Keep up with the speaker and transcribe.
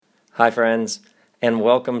Hi, friends, and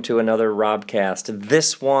welcome to another Robcast.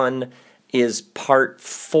 This one is part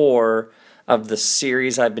 4 of the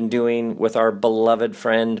series I've been doing with our beloved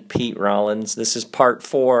friend Pete Rollins. This is part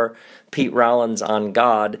 4, Pete Rollins on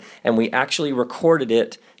God, and we actually recorded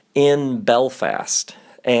it in Belfast.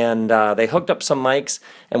 And they hooked up some mics,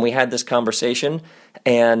 and we had this conversation.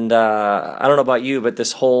 And I don't know about you, but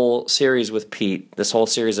this whole series with Pete, this whole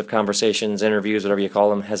series of conversations, interviews, whatever you call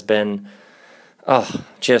them, has been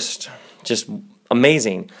just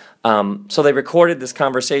amazing. So they recorded this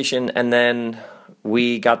conversation, and then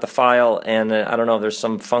we got the file, and I don't know, there's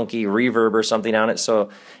some funky reverb or something on it, so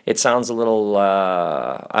it sounds a little,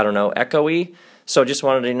 echoey. So just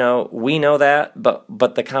wanted to know, we know that,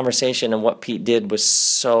 but the conversation and what Pete did was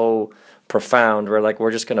so profound.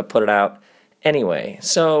 We're just going to put it out anyway.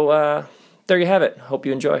 So there you have it. Hope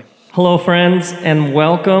you enjoy. Hello, friends, and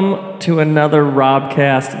welcome to another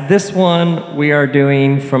Robcast. This one we are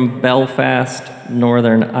doing from Belfast,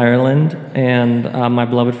 Northern Ireland, and my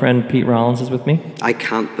beloved friend Pete Rollins is with me. I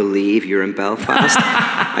can't believe you're in Belfast.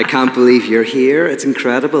 I can't believe you're here. It's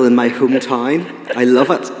incredible, in my hometown. I love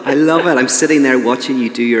it. I'm sitting there watching you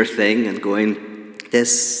do your thing and going,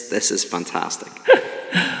 this is fantastic.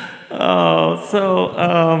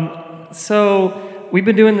 So we've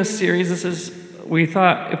been doing this series. We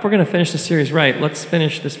thought, if we're going to finish the series right, let's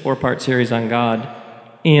finish this 4-part series on God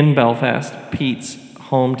in Belfast, Pete's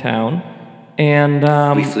hometown. And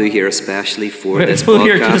we flew here especially for this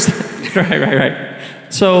podcast. Right.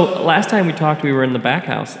 So last time we talked, we were in the back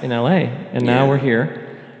house in LA, and now we're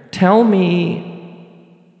here. Tell me,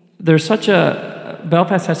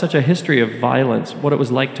 Belfast has such a history of violence, what it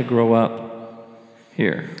was like to grow up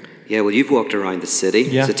here. Yeah, well, you've walked around the city.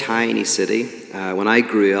 Yeah. It's a tiny city. When I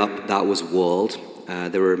grew up, that was walled.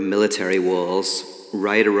 There were military walls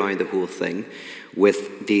right around the whole thing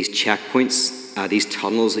with these checkpoints, these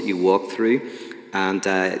tunnels that you walked through, and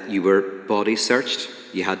you were body searched.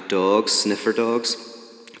 You had dogs, sniffer dogs.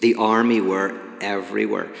 The army were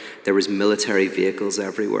everywhere. There was military vehicles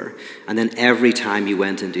everywhere. And then every time you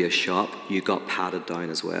went into a shop, you got patted down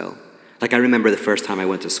as well. Like, I remember the first time I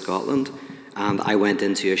went to Scotland, and I went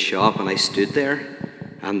into a shop and I stood there,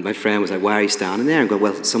 and my friend was like, "Why are you standing there?" And I go,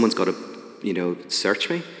 "Well, someone's got to, search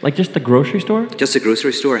me." Like just the grocery store? Just a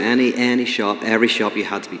grocery store, any shop, every shop you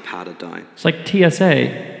had to be patted down. It's like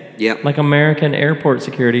TSA. Yeah. Like American airport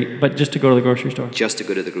security, but just to go to the grocery store. Just to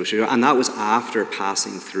go to the grocery store. And that was after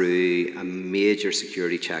passing through a major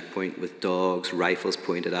security checkpoint with dogs, rifles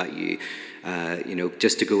pointed at you,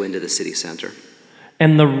 just to go into the city centre.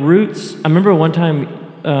 And the routes, I remember one time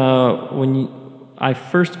I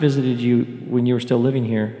first visited you when you were still living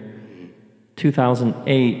here,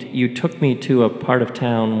 2008, you took me to a part of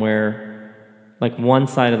town where like one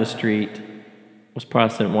side of the street was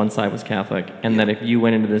Protestant, one side was Catholic, and that if you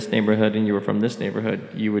went into this neighborhood and you were from this neighborhood,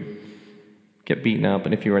 you would get beaten up,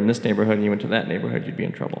 and if you were in this neighborhood and you went to that neighborhood, you'd be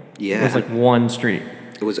in trouble. Yeah. It was like one street.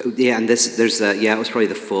 It was, and it was probably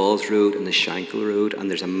the Falls Road and the Shankill Road, and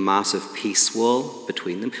there's a massive peace wall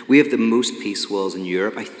between them. We have the most peace walls in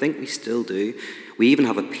Europe. I think we still do. We even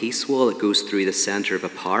have a peace wall that goes through the centre of a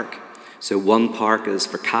park. So one park is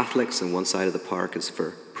for Catholics and one side of the park is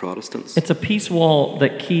for Protestants. It's a peace wall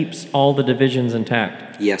that keeps all the divisions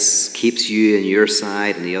intact. Yes, keeps you on your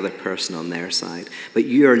side and the other person on their side. But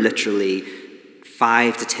you are literally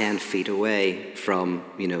 5 to 10 feet away from,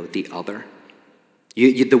 the other.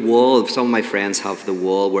 The wall, some of my friends have the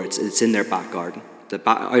wall where it's in their back garden.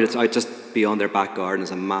 Out just beyond their back garden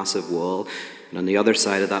is a massive wall, and on the other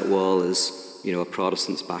side of that wall is, a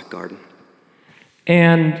Protestant's back garden.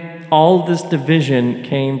 And all this division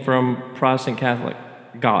came from Protestant Catholic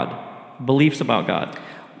God, beliefs about God,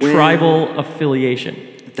 tribal affiliation.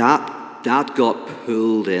 That got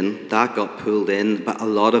pulled in, but a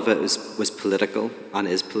lot of it was political and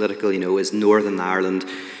is political. Is Northern Ireland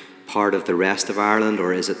part of the rest of Ireland,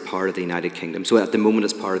 or is it part of the United Kingdom? So at the moment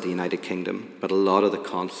it's part of the United Kingdom, but a lot of the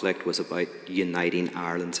conflict was about uniting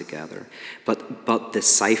Ireland together. But the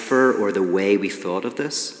cipher, or the way we thought of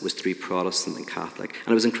this, was through Protestant and Catholic.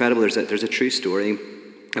 And it was incredible. There's a true story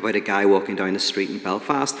about a guy walking down the street in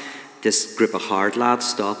Belfast. This group of hard lads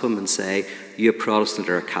stop him and say, "You a Protestant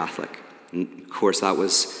or a Catholic?" And of course that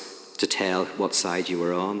was to tell what side you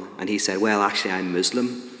were on. And he said, "Well, actually I'm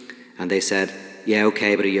Muslim." And they said, "Yeah,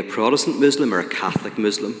 okay, but are you a Protestant Muslim or a Catholic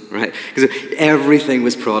Muslim?" Right? Because everything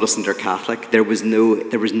was Protestant or Catholic. There was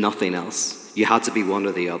nothing else. You had to be one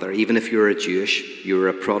or the other. Even if you were a Jewish, you were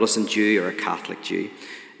a Protestant Jew or a Catholic Jew.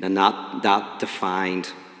 And that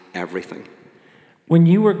defined everything. When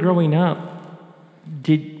you were growing up,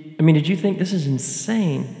 did you think this is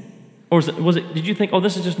insane? Or did you think, oh,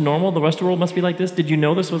 this is just normal? The rest of the world must be like this? Did you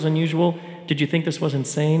know this was unusual? Did you think this was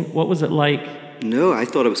insane? What was it like? No, I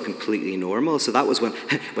thought it was completely normal. So that was when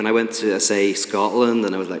I went to, say, Scotland,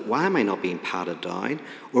 and I was like, why am I not being patted down?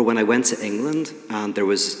 Or when I went to England, and there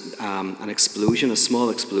was an explosion, a small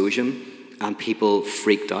explosion, and people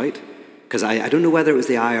freaked out. Because I don't know whether it was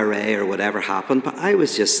the IRA or whatever happened, but I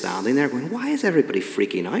was just standing there going, why is everybody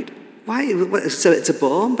freaking out? Why? So it's a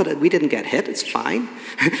bomb, but we didn't get hit. It's fine.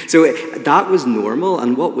 So that was normal,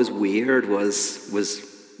 and what was weird was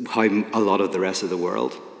how a lot of the rest of the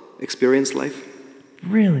world experienced life.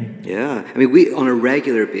 Really? Yeah. I mean, on a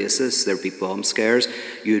regular basis, there'd be bomb scares.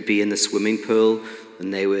 You'd be in the swimming pool,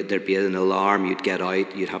 and there'd be an alarm. You'd get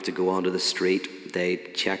out. You'd have to go onto the street.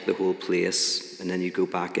 They'd check the whole place, and then you'd go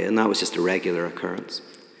back in. That was just a regular occurrence.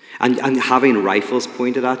 And having rifles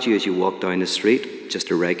pointed at you as you walk down the street,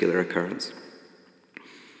 just a regular occurrence.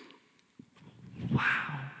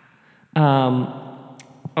 Wow.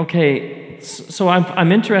 Okay, so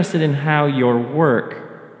I'm interested in how your work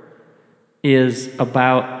is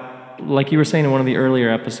about, like you were saying in one of the earlier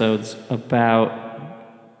episodes, about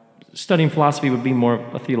studying philosophy would be more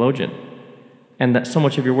of a theologian. And that so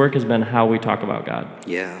much of your work has been how we talk about God.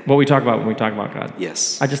 Yeah. What we talk about when we talk about God.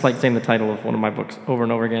 Yes. I just like saying the title of one of my books over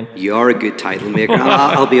and over again. You are a good title maker.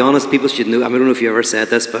 I'll be honest, people should know, I don't know if you ever said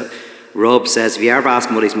this, but Rob says, if you ever ask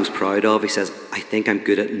him what he's most proud of, he says, I think I'm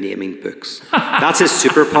good at naming books. That's his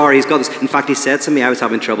superpower. He's got this. In fact, he said to me, I was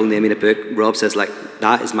having trouble naming a book. Rob says,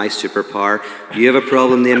 that is my superpower. You have a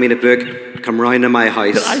problem naming a book, come round to my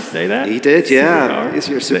house. Did I say that? He did, yeah. It's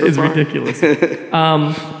your superpower. It's ridiculous.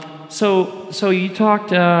 So you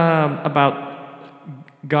talked about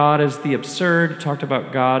God as the absurd, you talked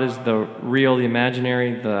about God as the real, the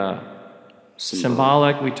imaginary, the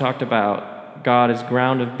symbolic. We talked about God as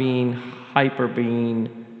ground of being, hyper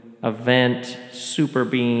being, event, super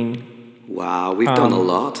being. Wow, we've done a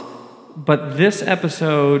lot. But this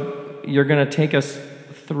episode, you're going to take us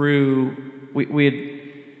through, we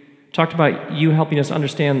had talked about you helping us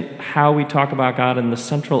understand how we talk about God and the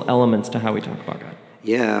central elements to how we talk about God.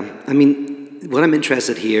 Yeah, I mean, what I'm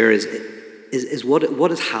interested here is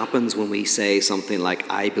what happens when we say something like,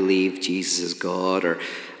 I believe Jesus is God, or,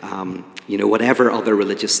 whatever other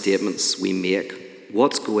religious statements we make.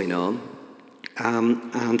 What's going on?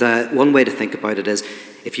 And one way to think about it is,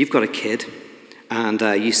 if you've got a kid and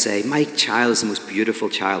you say, my child is the most beautiful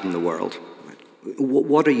child in the world,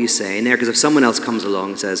 what are you saying there? Because if someone else comes along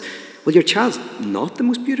and says, well, your child's not the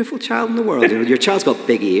most beautiful child in the world. Your child's got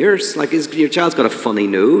big ears. Your child's got a funny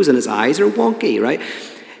nose and his eyes are wonky, right?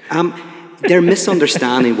 They're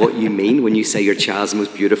misunderstanding what you mean when you say your child's the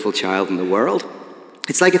most beautiful child in the world.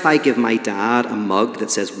 It's like if I give my dad a mug that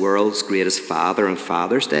says world's greatest father on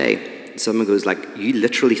Father's Day. And someone goes like, you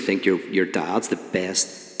literally think your dad's the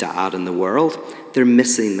best dad in the world. They're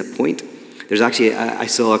missing the point. There's actually, I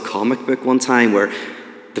saw a comic book one time where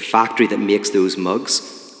the factory that makes those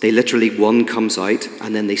mugs, they literally, one comes out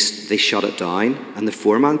and then they shut it down, and the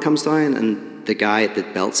foreman comes down and the guy at the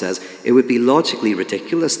belt says, it would be logically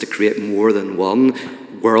ridiculous to create more than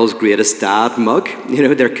one world's greatest dad mug.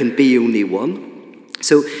 There can be only one.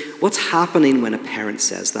 So what's happening when a parent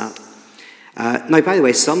says that? Now, by the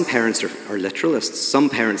way, some parents are literalists. Some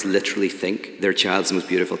parents literally think their child's the most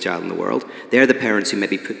beautiful child in the world. They're the parents who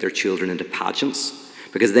maybe put their children into pageants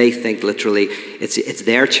because they think literally it's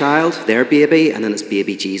their child, their baby, and then it's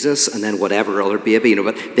baby Jesus, and then whatever other baby,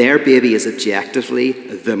 but their baby is objectively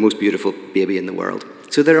the most beautiful baby in the world.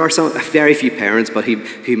 So there are very few parents, but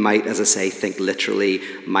who might, as I say, think literally,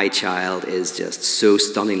 my child is just so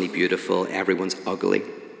stunningly beautiful, everyone's ugly.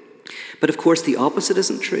 But of course, the opposite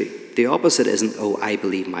isn't true. The opposite isn't, oh, I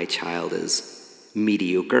believe my child is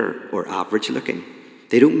mediocre or average looking.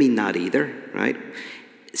 They don't mean that either, right?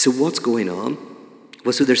 So what's going on?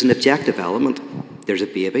 Well, so there's an objective element. There's a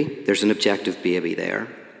baby. There's an objective baby there.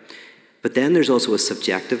 But then there's also a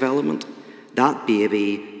subjective element. That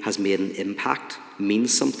baby has made an impact,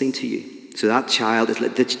 means something to you. So that child,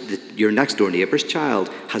 your next door neighbour's child,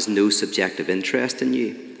 has no subjective interest in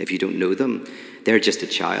you if you don't know them. They're just a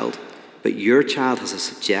child. But your child has a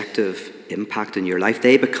subjective impact in your life.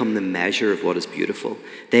 They become the measure of what is beautiful.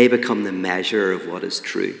 They become the measure of what is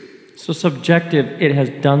true. So subjective, it has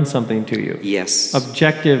done something to you. Yes.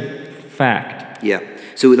 Objective fact. Yeah.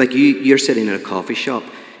 So like you're sitting in a coffee shop.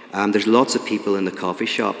 There's lots of people in the coffee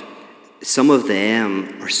shop. Some of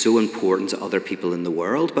them are so important to other people in the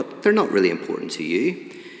world, but they're not really important to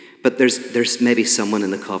you. But there's maybe someone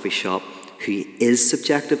in the coffee shop who is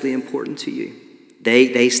subjectively important to you.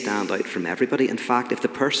 They stand out from everybody. In fact, if the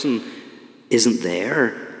person isn't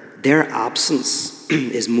there, their absence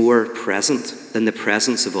is more present than the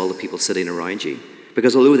presence of all the people sitting around you.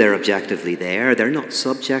 Because although they're objectively there, they're not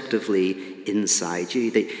subjectively inside you.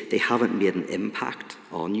 They haven't made an impact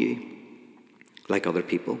on you like other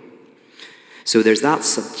people. So there's that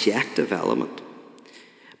subjective element.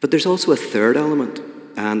 But there's also a third element,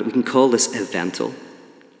 and we can call this evental,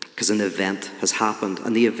 because an event has happened.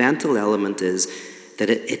 And the evental element is that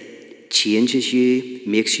it changes you,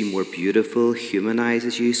 makes you more beautiful,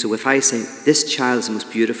 humanizes you. So if I say, this child is the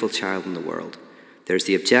most beautiful child in the world, there's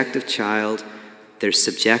the objective child, there's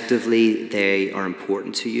subjectively, they are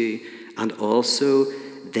important to you, and also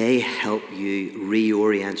they help you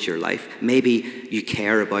reorient your life. Maybe you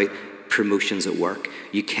care about promotions at work,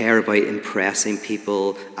 you care about impressing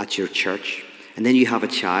people at your church, and then you have a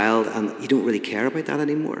child and you don't really care about that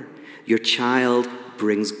anymore. Your child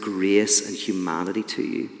brings grace and humanity to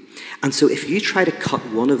you. And so if you try to cut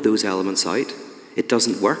one of those elements out, it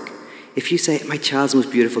doesn't work. If you say, my child's the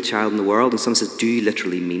most beautiful child in the world, and someone says, do you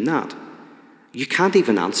literally mean that? You can't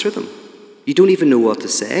even answer them. You don't even know what to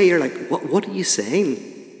say. You're like, what are you saying?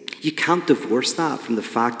 You can't divorce that from the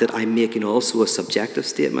fact that I'm making also a subjective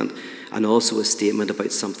statement and also a statement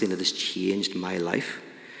about something that has changed my life.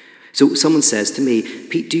 So someone says to me,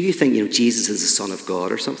 Pete, do you think Jesus is the Son of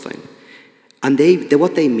God or something? And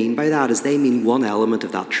what they mean by that is they mean one element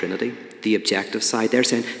of that Trinity, the objective side. They're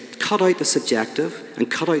saying, cut out the subjective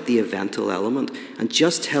and cut out the evental element and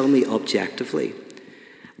just tell me objectively.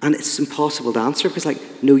 And it's impossible to answer because,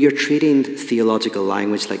 no, you're treating theological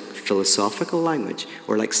language like philosophical language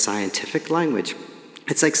or like scientific language.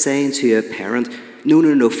 It's like saying to a parent,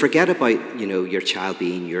 no, forget about, your child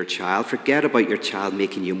being your child. Forget about your child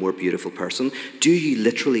making you a more beautiful person. Do you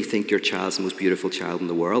literally think your child's the most beautiful child in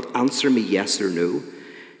the world? Answer me yes or no.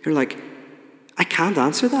 You're like, I can't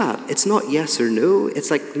answer that. It's not yes or no. It's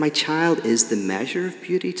like my child is the measure of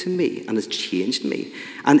beauty to me and has changed me.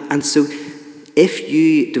 And so if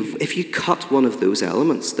you cut one of those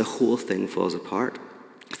elements, the whole thing falls apart.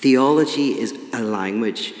 Theology is a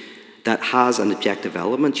language that has an objective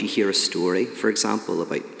element. You hear a story, for example,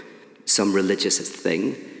 about some religious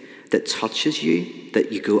thing that touches you,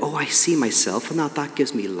 that you go, oh, I see myself in that. That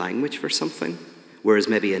gives me language for something. Whereas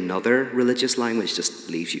maybe another religious language just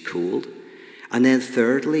leaves you cold. And then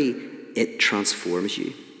thirdly, it transforms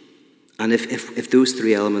you. And if those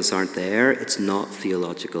three elements aren't there, it's not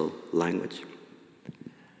theological language.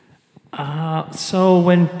 So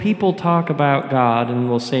when people talk about God and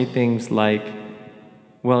will say things like,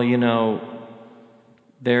 well, I'm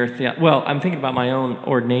thinking about my own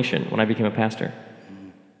ordination when I became a pastor.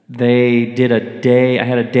 They did I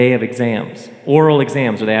had a day of exams, oral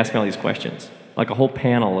exams, where they asked me all these questions, like a whole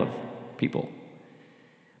panel of people.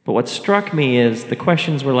 But what struck me is the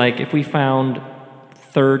questions were like, if we found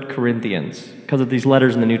 3 Corinthians, because of these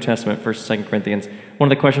letters in the New Testament, 1st and 2nd Corinthians,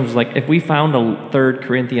 one of the questions was like, if we found a 3rd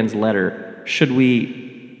Corinthians letter, should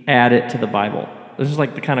we add it to the Bible? This is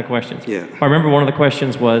like the kind of questions. Yeah. I remember one of the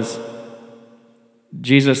questions was,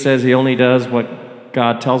 Jesus says he only does what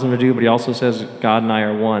God tells him to do, but he also says God and I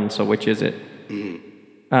are one, so which is it?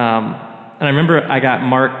 Mm-hmm. And I remember I got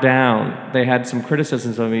marked down. They had some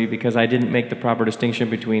criticisms of me because I didn't make the proper distinction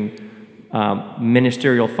between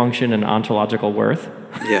ministerial function and ontological worth.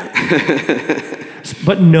 Yeah.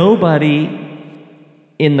 But nobody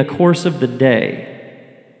in the course of the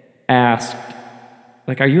day asked,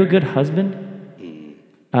 are you a good husband?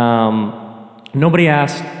 Nobody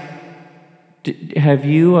asked, have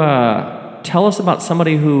you, tell us about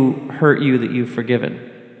somebody who hurt you that you've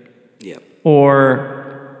forgiven. Yep. Or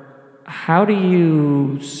how do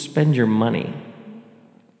you spend your money?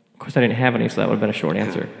 Of course, I didn't have any, so that would have been a short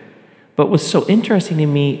answer. But what's so interesting to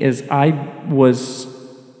me is I was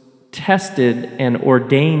tested and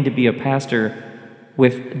ordained to be a pastor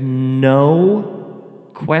with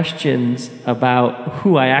no questions about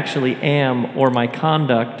who I actually am or my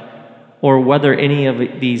conduct or whether any of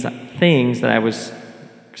these things that I was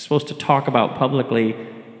supposed to talk about publicly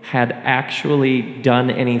had actually done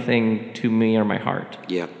anything to me or my heart.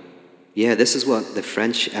 Yeah, this is what the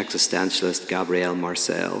French existentialist Gabriel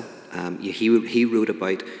Marcel, he wrote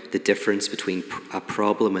about the difference between a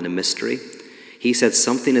problem and a mystery. He said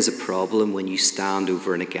something is a problem when you stand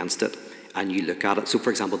over and against it and you look at it. So, for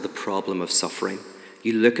example, the problem of suffering.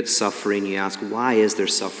 You look at suffering, you ask, why is there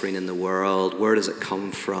suffering in the world? Where does it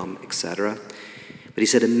come from, etc.? But he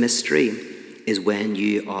said a mystery is when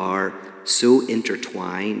you are so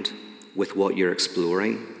intertwined with what you're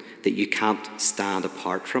exploring that you can't stand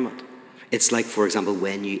apart from it. It's like, for example,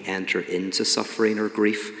 when you enter into suffering or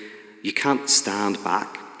grief, you can't stand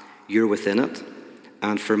back. You're within it.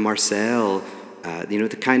 And for Marcel,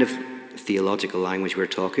 the kind of theological language we're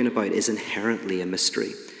talking about is inherently a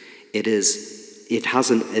mystery. It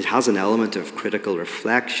has an element of critical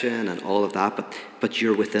reflection and all of that, but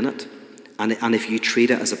you're within it. And if you treat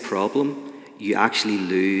it as a problem, you actually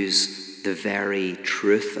lose the very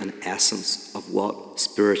truth and essence of what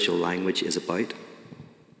spiritual language is about.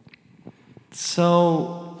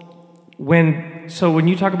 So when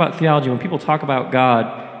you talk about theology, when people talk about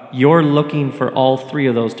God, you're looking for all three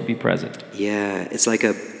of those to be present. Yeah, it's like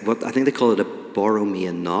what I think they call it a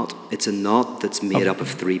Borromean knot. It's a knot that's made up of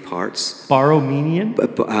three parts. Borromean? A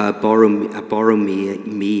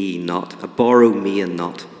Borromean knot. A Borromean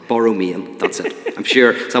knot. Borromean, that's it. I'm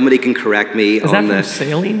sure somebody can correct me Is that from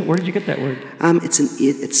sailing? Where did you get that word?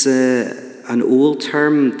 It's an old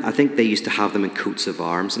term. I think they used to have them in coats of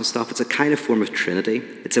arms and stuff. It's a kind of form of Trinity.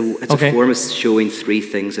 It's a form of showing three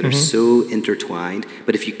things that are so intertwined.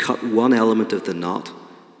 But if you cut one element of the knot,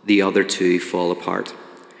 the other two fall apart.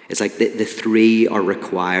 It's like the three are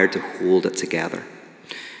required to hold it together.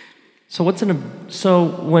 So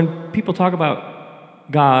when people talk about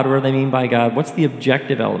God, or what they mean by God, what's the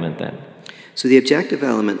objective element then? So the objective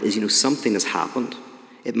element is, something has happened.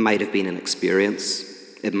 It might have been an experience.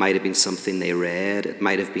 It might have been something they read. It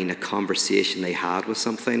might have been a conversation they had with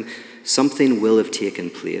something. Something will have taken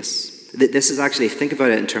place. This is actually, think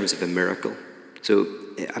about it in terms of a miracle. So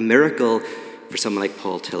a miracle for someone like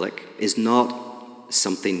Paul Tillich is not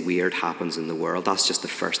something weird happens in the world. That's just the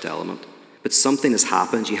first element. But something has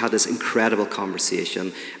happened. You had this incredible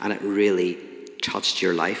conversation and it really touched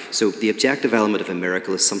your life. So the objective element of a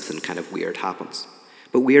miracle is something kind of weird happens.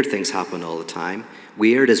 But weird things happen all the time.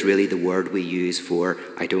 Weird is really the word we use for,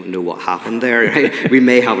 I don't know what happened there. Right? We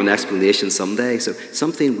may have an explanation someday. So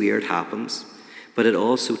something weird happens, but it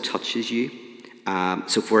also touches you.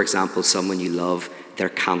 So for example, someone you love, their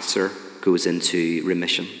cancer goes into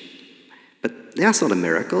remission. But that's not a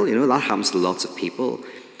miracle, that happens to lots of people.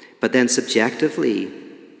 But then subjectively,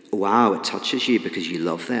 wow, it touches you because you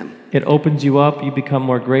love them. It opens you up, you become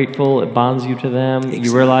more grateful, it bonds you to them, exactly.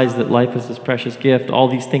 You realize that life is this precious gift. All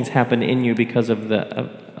these things happen in you because of the...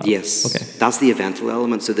 yes, okay. That's the evental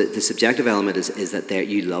element. So the subjective element is that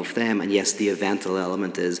you love them. And yes, the evental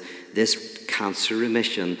element is this cancer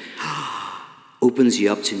remission opens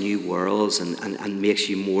you up to new worlds and makes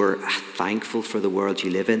you more thankful for the world you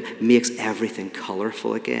live in, makes everything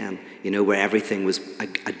colorful again, where everything was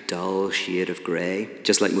a dull shade of grey,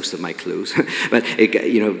 just like most of my clothes. But,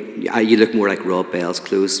 you look more like Rob Bell's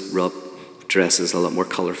clothes. Rob dresses a lot more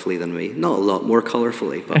colorfully than me. Not a lot more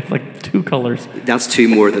colorfully, but... I have like 2 colors. That's 2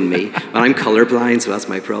 more than me. And I'm colorblind, so that's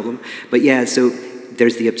my problem. But yeah, so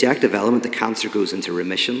there's the objective element, the cancer goes into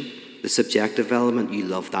remission. The subjective element, you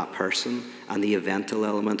love that person. And the evental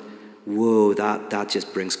element, whoa, that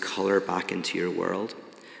just brings color back into your world.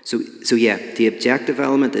 So yeah, the objective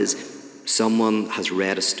element is someone has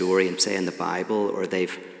read a story, and say in the Bible, or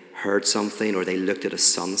they've heard something, or they looked at a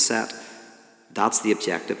sunset. That's the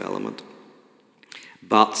objective element.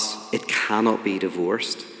 But it cannot be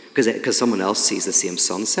divorced, because someone else sees the same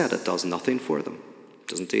sunset. It does nothing for them. It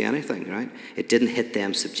doesn't do anything, right? It didn't hit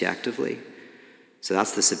them subjectively. So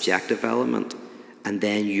that's the subjective element. And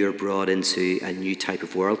then you're brought into a new type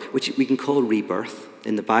of world, which we can call rebirth.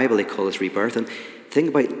 In the Bible, they call this rebirth. And think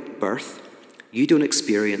about birth. You don't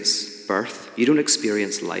experience birth. You don't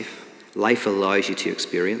experience life. Life allows you to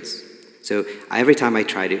experience. So every time I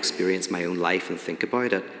try to experience my own life and think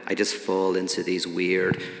about it, I just fall into these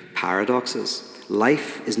weird paradoxes.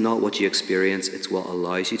 Life is not what you experience, it's what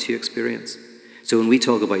allows you to experience. So when we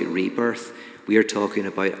talk about rebirth, we are talking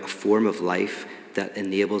about a form of life that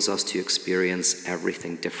enables us to experience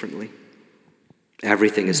everything differently.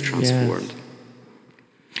 Everything is transformed.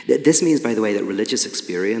 Yes. This means, by the way, that religious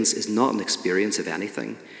experience is not an experience of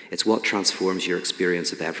anything. It's what transforms your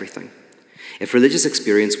experience of everything. If religious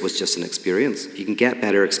experience was just an experience, you can get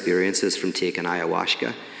better experiences from taking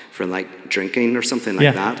ayahuasca, from like drinking or something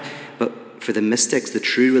like that. But for the mystics, the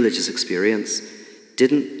true religious experience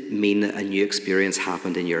didn't mean that a new experience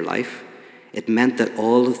happened in your life. It meant that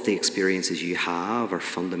all of the experiences you have are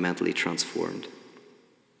fundamentally transformed.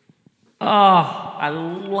 Oh, I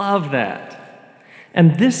love that.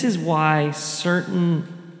 And this is why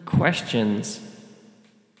certain questions,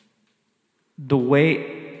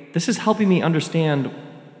 this is helping me understand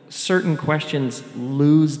certain questions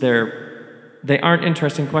they aren't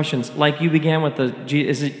interesting questions. Like you began with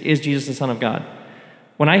is Jesus the Son of God?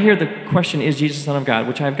 When I hear the question, is Jesus the Son of God,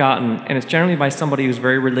 which I've gotten, and it's generally by somebody who's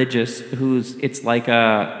very religious, it's like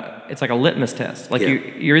a litmus test. Like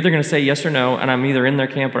you're either going to say yes or no, and I'm either in their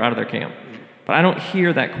camp or out of their camp. But I don't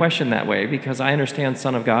hear that question that way, because I understand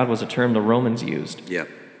Son of God was a term the Romans used. Yeah.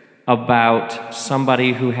 about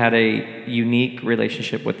somebody who had a unique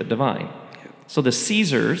relationship with the divine. So the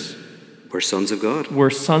Caesars We're sons of God. were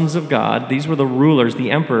sons of God. These were the rulers,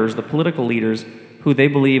 the emperors, the political leaders who they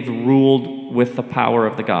believed ruled with the power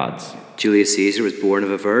of the gods. Julius Caesar was born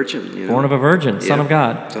of a virgin. You know? Born of a virgin, son of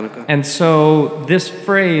God. Son of God. And so this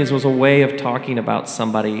phrase was a way of talking about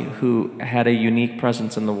somebody who had a unique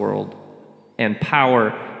presence in the world and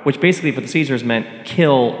power, which basically for the Caesars meant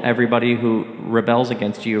kill everybody who rebels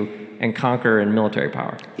against you and conquer in military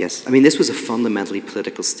power. Yes. I mean, this was a fundamentally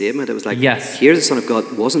political statement. It was like, Yes. here's the Son of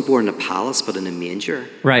God, wasn't born in a palace, but in a manger.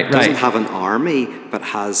 Right, Doesn't right. have an army, but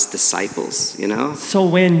has disciples, you know? So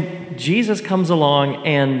when Jesus comes along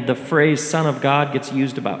and the phrase Son of God gets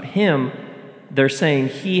used about him, they're saying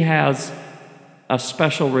he has a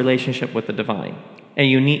special relationship with the divine, a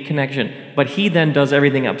unique connection. But he then does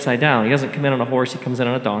everything upside down. He doesn't come in on a horse, he comes in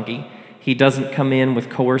on a donkey. He doesn't come in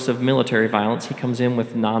with coercive military violence. He comes in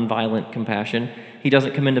with nonviolent compassion. He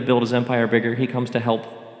doesn't come in to build his empire bigger. He comes to help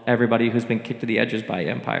everybody who's been kicked to the edges by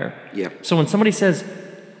empire. Yeah. So when somebody says,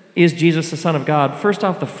 is Jesus the Son of God? First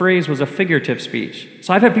off, the phrase was a figurative speech.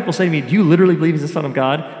 So I've had people say to me, do you literally believe he's the Son of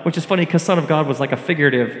God? Which is funny because Son of God was like a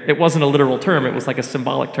figurative, it wasn't a literal term, it was like a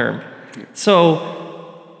symbolic term.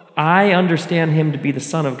 So I understand him to be the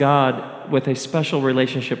Son of God with a special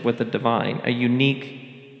relationship with the divine, a unique,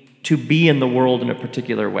 to be in the world in a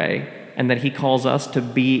particular way, and that he calls us to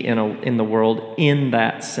be in the world in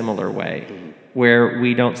that similar way, where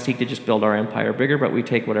we don't seek to just build our empire bigger, but we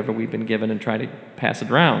take whatever we've been given and try to pass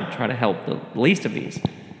it around, try to help the least of these.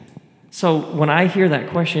 So when I hear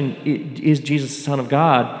that question, is Jesus the Son of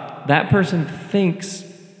God, that person thinks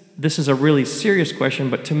this is a really serious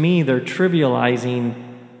question, but to me, they're trivializing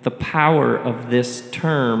the power of this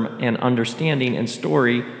term and understanding and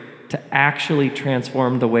story to actually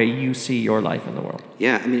transform the way you see your life in the world.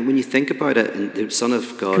 Yeah, I mean, when you think about it, and the Son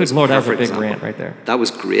of God Good is Lord, a that was a perfect big example. rant right there. That was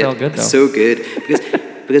great. Felt good, though. So good.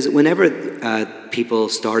 Because whenever people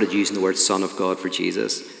started using the word Son of God for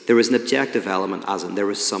Jesus, there was an objective element, as in there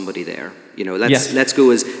was somebody there. You know, let's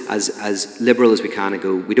go as liberal as we can and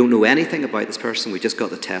go, we don't know anything about this person, we just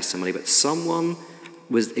got the testimony, but someone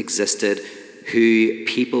existed who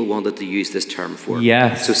people wanted to use this term for.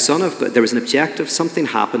 Yes. So Son of God, there was an objective, something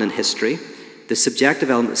happened in history. The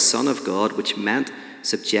subjective element is Son of God, which meant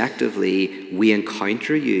subjectively we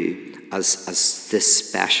encounter you as this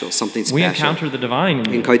special, something special. We encounter the divine in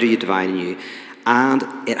you. We encounter you divine in you. And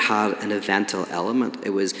it had an evental element.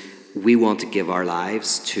 It was, we want to give our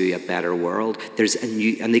lives to a better world. There's a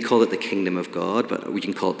new, and they call it the kingdom of God, but we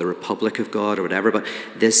can call it the republic of God or whatever, but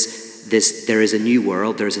there is a new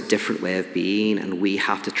world, there's a different way of being, and we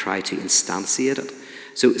have to try to instantiate it.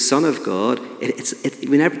 So, Son of God,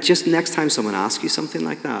 whenever, just next time someone asks you something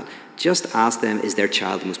like that, just ask them, is their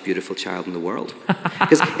child the most beautiful child in the world?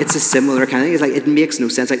 Because it's a similar kind of thing. It's like, it makes no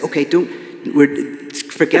sense. Like, okay,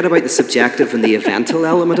 forget about the subjective and the evental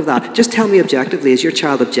element of that. Just tell me objectively, is your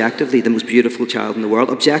child objectively the most beautiful child in the world?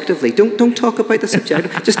 Objectively. Don't talk about the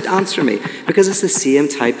subjective. Just answer me. Because it's the same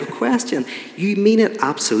type of question. You mean it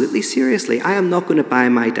absolutely seriously. I am not going to buy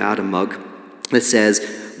my dad a mug that says,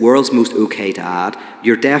 world's most okay dad.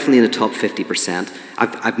 You're definitely in the top 50%.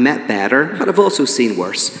 I've met better, but I've also seen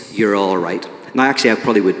worse. You're all right. Now, actually, I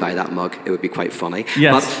probably would buy that mug. It would be quite funny.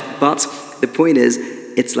 Yes. But the point is,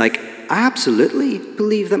 it's like, I absolutely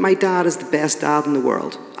believe that my dad is the best dad in the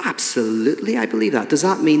world. Absolutely, I believe that. Does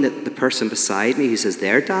that mean that the person beside me who says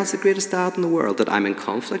their dad's the greatest dad in the world, that I'm in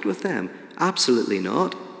conflict with them? Absolutely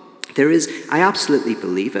not. I absolutely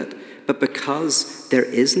believe it. But because there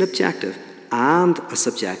is an objective and a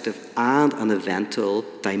subjective and an evental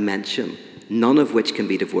dimension, none of which can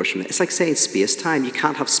be divorced from it. It's like saying space-time. You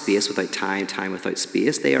can't have space without time, time without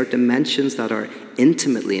space. They are dimensions that are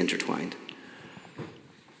intimately intertwined.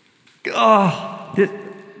 Oh,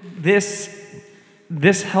 this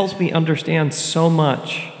helps me understand so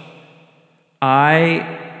much.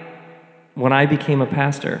 When I became a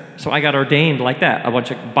pastor, so I got ordained like that, a bunch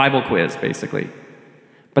of Bible quiz, basically.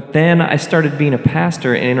 But then I started being a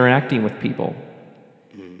pastor and interacting with people.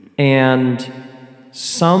 And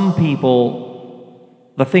some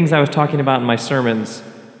people, the things I was talking about in my sermons,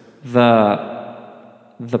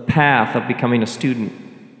 the path of becoming a student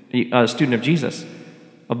of Jesus,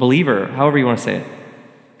 a believer, however you want to say it,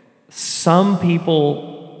 some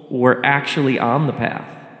people were actually on the path.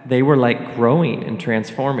 They were like growing and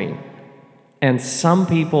transforming. And some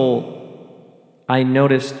people, I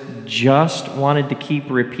noticed, just wanted to keep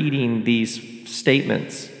repeating these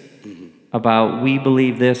statements about we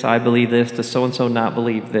believe this, I believe this, does so-and-so not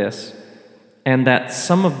believe this. And that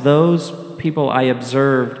some of those people I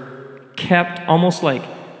observed kept almost like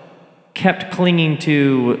kept clinging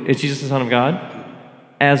to, is Jesus the Son of God?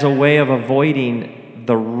 As a way of avoiding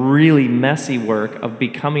the really messy work of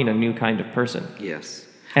becoming a new kind of person. Yes.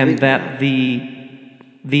 And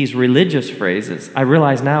these religious phrases, I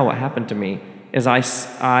realize now what happened to me is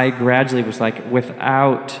I gradually was like,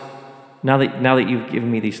 now that you've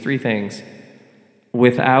given me these three things,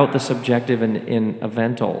 without the subjective and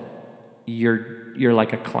evental, you're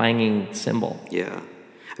like a clanging cymbal. Yeah.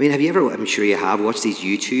 I mean, have you ever, I'm sure you have, watched these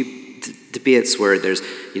YouTube debates where there's,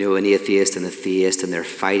 an atheist and a theist and they're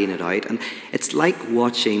fighting it out. And it's like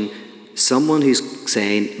watching someone who's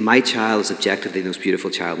saying, my child is objectively the most beautiful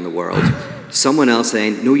child in the world. Someone else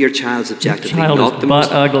saying, no, your child's objectively not the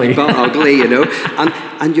most ugly. But ugly,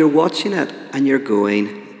 And you're watching it and you're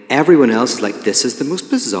going, everyone else is like, this is the most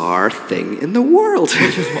bizarre thing in the world.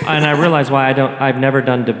 And I realize why I've never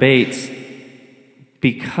done debates,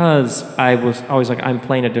 because I was always like, I'm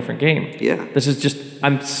playing a different game. Yeah. This is just,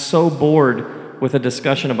 I'm so bored with a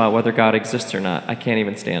discussion about whether God exists or not. I can't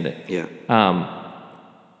even stand it. Yeah.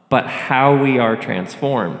 But how we are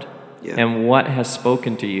transformed, and what has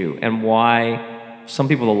spoken to you, and why some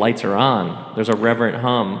people the lights are on, there's a reverent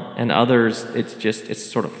hum, and others it's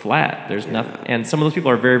sort of flat. There's nothing, and some of those people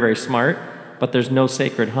are very, very smart, but there's no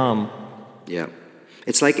sacred hum. Yeah.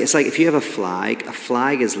 It's like if you have a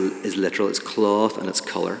flag is literal, it's cloth and it's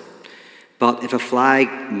color. But if a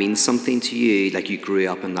flag means something to you, like you grew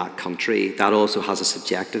up in that country, that also has a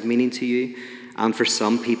subjective meaning to you. And for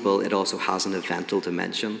some people, it also has an evental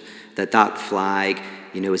dimension. That flag,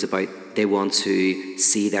 is about, they want to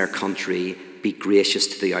see their country be gracious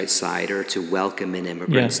to the outsider, to welcome in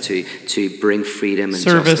immigrants, to bring freedom and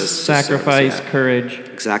service, justice. sacrifice, courage.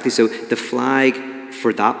 Exactly. So the flag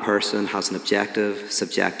for that person has an objective,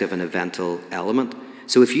 subjective, and evental element.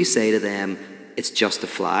 So if you say to them, it's just a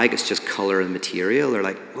flag, it's just color and material, they're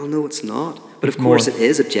like, well, no, it's not. But of course it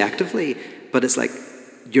is objectively, but it's like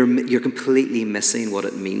you're completely missing what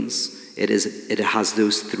it means. It has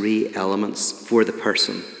those three elements for the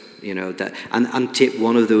person, that and take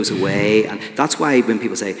one of those away. And that's why when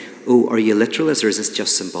people say, oh, are you literalist or is this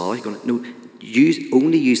just symbolic? No,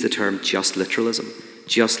 only use the term just literalism,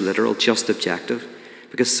 just literal, just objective.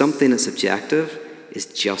 Because something that's objective is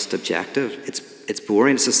just objective. It's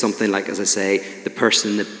boring. It's just something like, as I say, the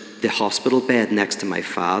person in the hospital bed next to my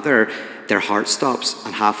father, their heart stops,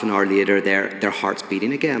 and half an hour later, their heart's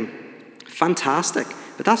beating again. Fantastic.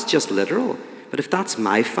 But that's just literal. But if that's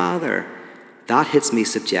my father, that hits me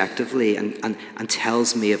subjectively and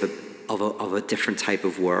tells me of a different type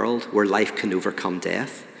of world where life can overcome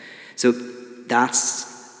death. So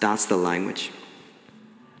that's the language.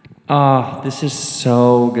 This is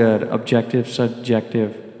so good. Objective,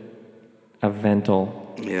 subjective, evental.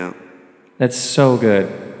 Yeah. That's so good.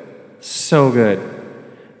 So good.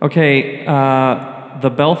 Okay, the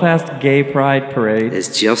Belfast Gay Pride Parade.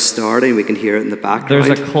 It's just starting. We can hear it in the background.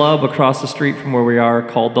 There's a club across the street from where we are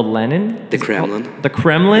called the Lenin. The Kremlin. The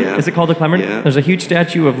Kremlin? Yeah. Is it called the Kremlin? Yeah. There's a huge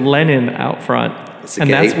statue of Lenin out front.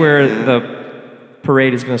 That's where the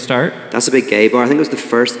parade is going to start. That's a big gay bar. I think it was the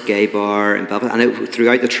first gay bar in Belfast. And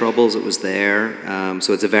throughout the Troubles, it was there.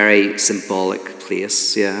 So it's a very symbolic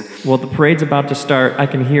place, yeah. Well, the parade's about to start. I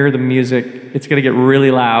can hear the music. It's going to get really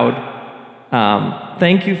loud.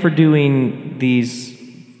 Thank you for doing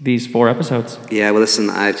these 4 episodes. Yeah, well, listen,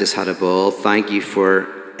 I've just had a ball. Thank you for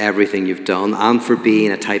everything you've done and for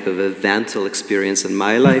being a type of evental experience in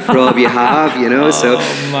my life, Rob. You have, so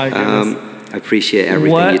my goodness. I appreciate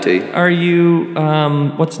everything you do. What are you,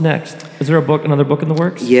 what's next? Is there another book in the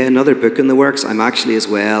works? Yeah, another book in the works. I'm actually as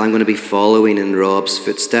well, I'm going to be following in Rob's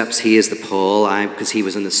footsteps. He is the Paul, because he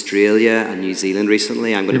was in Australia and New Zealand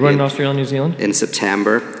recently. I'm going You're going to Australia and New Zealand? In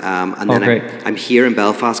September. And then great. I'm here in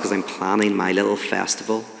Belfast because I'm planning my little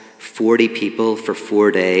festival. 40 people for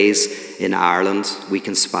 4 days in Ireland. We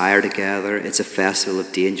conspire together. It's a festival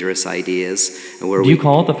of dangerous ideas. And Do you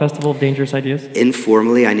call it the Festival of Dangerous Ideas?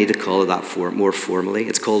 Informally, I need to call it that more formally.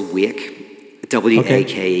 It's called Wake,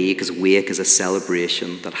 W-A-K-E, because Wake is a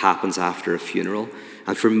celebration that happens after a funeral.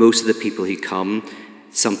 And for most of the people who come,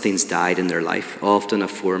 something's died in their life, often a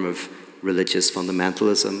form of religious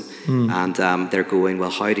fundamentalism. And they're going,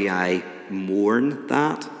 well, how do I mourn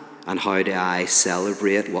that? And how do I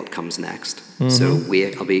celebrate what comes next? So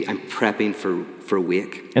Wake, I'm prepping for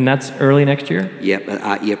Wake. And that's early next year? Yep,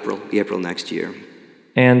 April next year.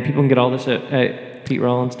 And people can get all this at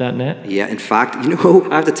PeteRollins.net? Yeah, in fact,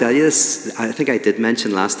 I have to tell you this, I think I did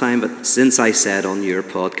mention last time, but since I said on your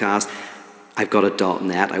podcast, I've got a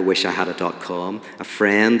 .net, I wish I had a .com. A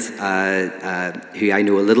friend who I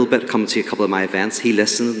know a little bit, come to a couple of my events, he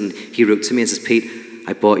listened and he wrote to me and says, Pete,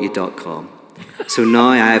 I bought you .com. So now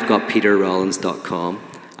I've got PeterRollins.com,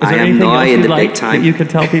 Is I there am anything now else in you'd the like big time. that you could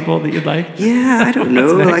tell people that you'd like? Yeah, I don't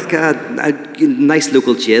know, What's next? like a nice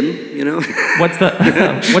local gin, you know. What's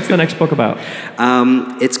the next book about?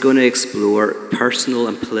 It's going to explore personal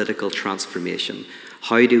and political transformation.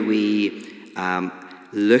 How do we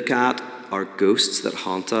look at our ghosts that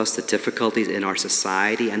haunt us, the difficulties in our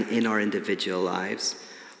society and in our individual lives?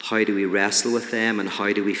 How do we wrestle with them, and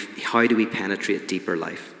how do we penetrate deeper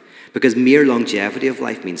life? Because mere longevity of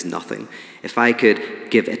life means nothing. If I could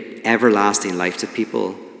give everlasting life to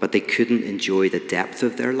people, but they couldn't enjoy the depth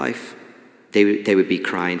of their life, they would be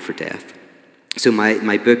crying for death. So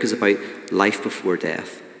my book is about life before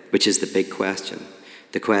death, which is the big question.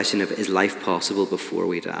 The question of, is life possible before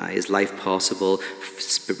we die? Is life possible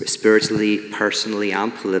spiritually, personally,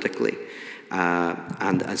 and politically?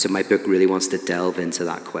 And so my book really wants to delve into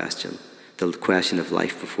that question, the question of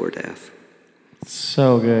life before death.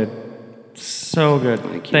 So good. So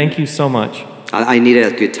good. Thank you so much. I need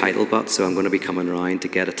a good title, so I'm going to be coming around to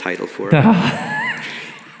get a title for it.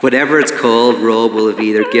 Whatever it's called, Rob will have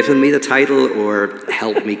either given me the title or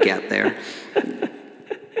helped me get there.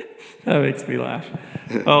 That makes me laugh.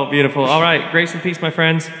 Oh, beautiful. All right. Grace and peace, my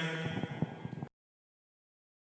friends.